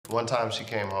One time she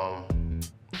came home,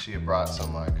 she had brought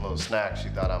some like little snacks she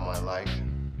thought I might like.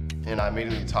 And I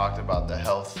immediately talked about the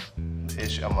health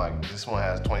issue. I'm like, this one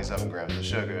has 27 grams of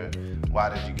sugar. Why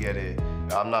did you get it?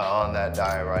 I'm not on that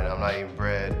diet right now. I'm not eating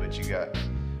bread, but you got.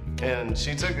 And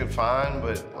she took it fine,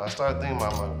 but I started thinking,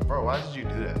 I'm like, bro, why did you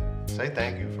do that? Say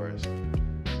thank you first.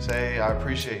 Say, I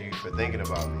appreciate you for thinking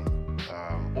about me.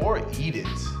 Or eat it.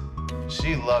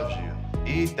 She loves you.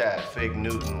 Eat that fake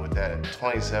Newton with that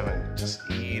 27, just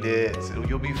eat it.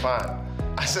 You'll be fine.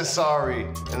 I said sorry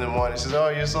in the morning. She said, oh,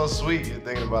 you're so sweet. You're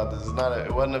thinking about this.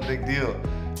 It wasn't a big deal.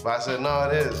 But I said, no,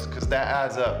 it is, because that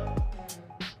adds up.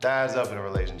 That adds up in a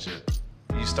relationship.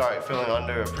 You start feeling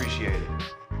underappreciated.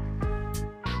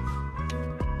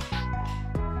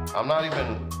 I'm not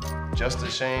even just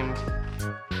ashamed.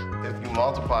 If you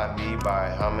multiply me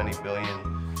by how many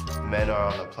billion men are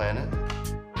on the planet,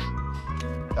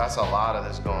 that's a lot of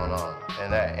this going on,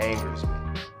 and that angers me.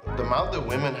 The amount that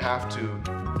women have to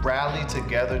rally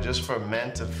together just for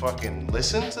men to fucking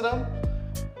listen to them,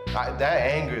 that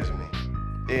angers me.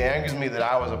 It angers me that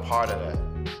I was a part of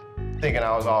that, thinking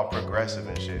I was all progressive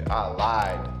and shit. I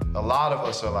lied. A lot of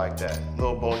us are like that.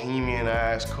 Little bohemian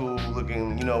ass, cool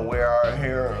looking, you know, wear our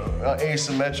hair,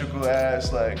 asymmetrical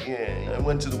ass, like, yeah, I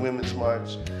went to the Women's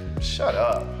March. Shut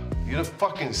up. You're the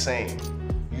fucking same.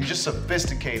 You're just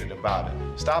sophisticated about it.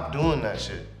 Stop doing that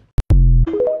shit.